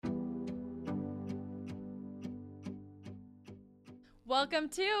Welcome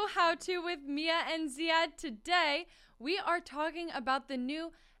to How To with Mia and Ziad. Today, we are talking about the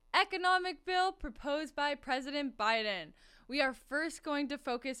new economic bill proposed by President Biden. We are first going to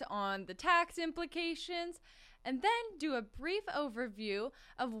focus on the tax implications and then do a brief overview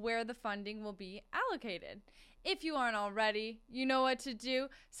of where the funding will be allocated. If you aren't already, you know what to do.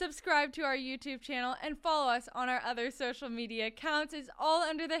 Subscribe to our YouTube channel and follow us on our other social media accounts. It's all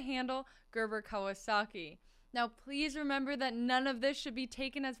under the handle Gerber Kawasaki. Now, please remember that none of this should be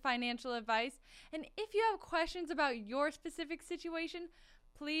taken as financial advice. And if you have questions about your specific situation,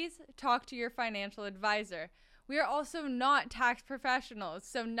 please talk to your financial advisor. We are also not tax professionals,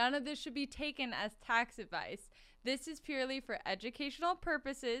 so none of this should be taken as tax advice. This is purely for educational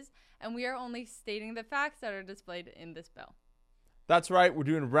purposes, and we are only stating the facts that are displayed in this bill. That's right. We're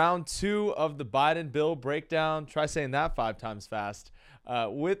doing round 2 of the Biden bill breakdown. Try saying that 5 times fast.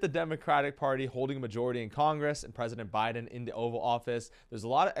 With the Democratic Party holding a majority in Congress and President Biden in the Oval Office, there's a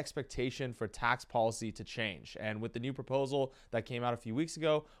lot of expectation for tax policy to change. And with the new proposal that came out a few weeks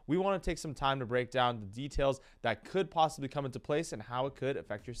ago, we want to take some time to break down the details that could possibly come into place and how it could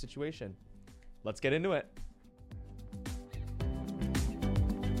affect your situation. Let's get into it.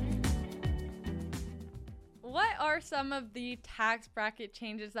 What are some of the tax bracket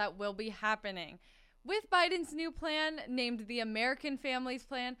changes that will be happening? With Biden's new plan, named the American Families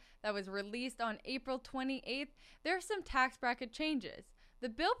Plan, that was released on April 28th, there are some tax bracket changes. The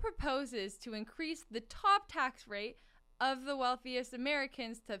bill proposes to increase the top tax rate of the wealthiest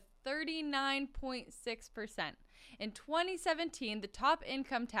Americans to 39.6%. In 2017, the top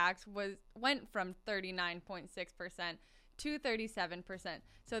income tax went from 39.6% to 37%.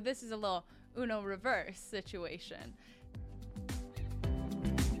 So this is a little Uno reverse situation.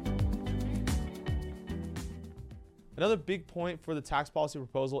 Another big point for the tax policy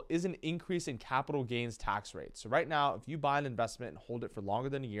proposal is an increase in capital gains tax rates. So right now, if you buy an investment and hold it for longer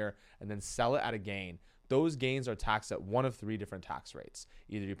than a year and then sell it at a gain, those gains are taxed at one of 3 different tax rates.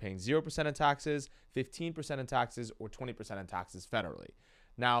 Either you're paying 0% in taxes, 15% in taxes, or 20% in taxes federally.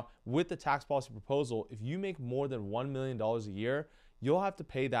 Now, with the tax policy proposal, if you make more than $1 million a year, you'll have to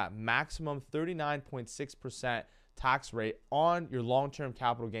pay that maximum 39.6% tax rate on your long-term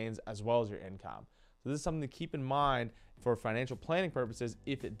capital gains as well as your income. So this is something to keep in mind for financial planning purposes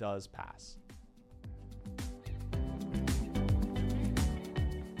if it does pass.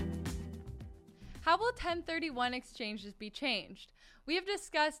 How will 1031 exchanges be changed? We have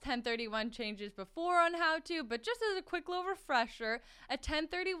discussed 1031 changes before on How To, but just as a quick little refresher, a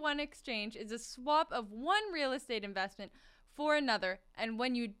 1031 exchange is a swap of one real estate investment for another, and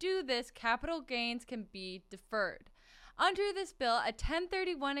when you do this, capital gains can be deferred. Under this bill, a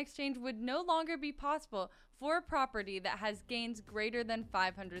 1031 exchange would no longer be possible for a property that has gains greater than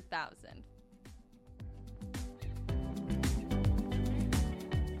 $500,000.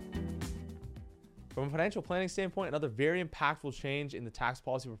 From a financial planning standpoint, another very impactful change in the tax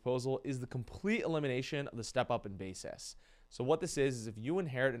policy proposal is the complete elimination of the step-up in basis. So what this is if you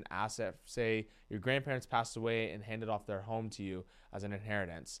inherit an asset, say your grandparents passed away and handed off their home to you as an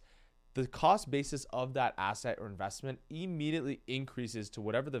inheritance, the cost basis of that asset or investment immediately increases to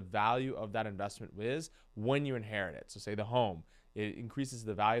whatever the value of that investment is when you inherit it. So say the home, it increases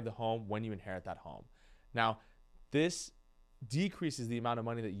the value of the home when you inherit that home. Now, this decreases the amount of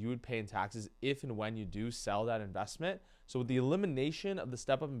money that you would pay in taxes if and when you do sell that investment. So with the elimination of the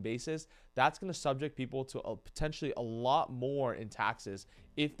step up in basis, that's going to subject people to potentially a lot more in taxes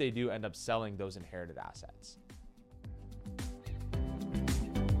if they do end up selling those inherited assets.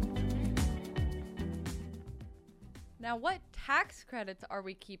 Now, what tax credits are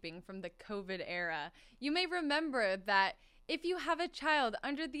we keeping from the COVID era? You may remember that if you have a child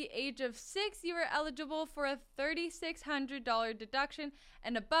under the age of 6, you are eligible for a $3,600 deduction,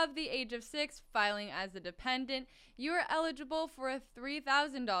 and above the age of 6, filing as a dependent, you are eligible for a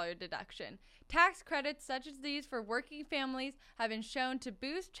 $3,000 deduction. Tax credits such as these for working families have been shown to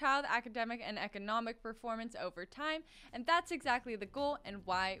boost child academic and economic performance over time, and that's exactly the goal and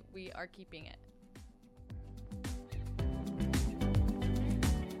why we are keeping it.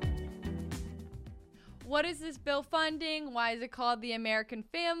 What is this bill funding? Why is it called the American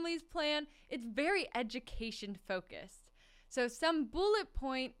Families Plan? It's very education focused. So some bullet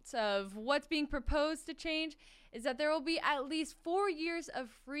points of what's being proposed to change is that there will be at least 4 years of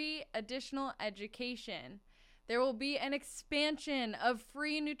free additional education. There will be an expansion of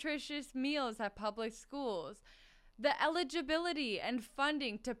free nutritious meals at public schools. The eligibility and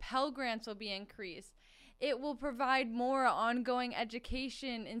funding to Pell Grants will be increased. It will provide more ongoing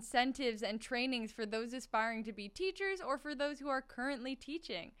education, incentives, and trainings for those aspiring to be teachers or for those who are currently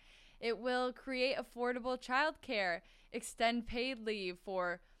teaching. It will create affordable childcare. extend paid leave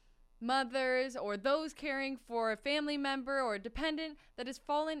for mothers or those caring for a family member or dependent that has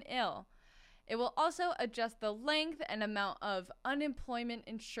fallen ill. It will also adjust the length and amount of unemployment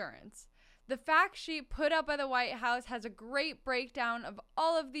insurance. The fact sheet put out by the White House has a great breakdown of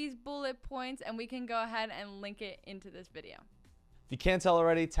all of these bullet points, and we can go ahead and link it into this video. If you can't tell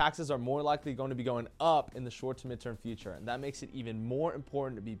already, taxes are more likely going to be going up in the short to midterm future, and that makes it even more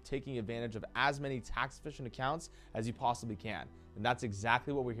important to be taking advantage of as many tax efficient accounts as you possibly can. And that's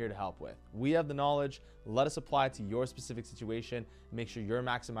exactly what we're here to help with. We have the knowledge. Let us apply it to your specific situation and make sure you're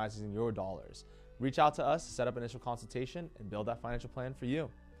maximizing your dollars. Reach out to us to set up an initial consultation and build that financial plan for you.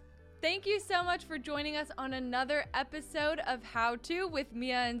 Thank you so much for joining us on another episode of How To with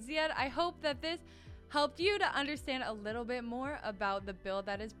Mia and Ziad. I hope that this helped you to understand a little bit more about the bill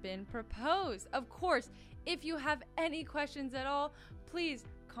that has been proposed. Of course, if you have any questions at all, please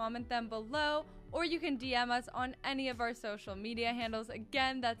comment them below, or you can DM us on any of our social media handles.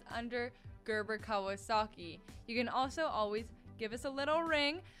 Again, that's under Gerber Kawasaki. You can also always give us a little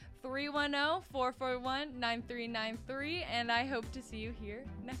ring, 310-441-9393, and I hope to see you here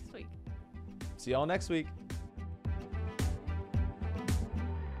next week. See y'all next week.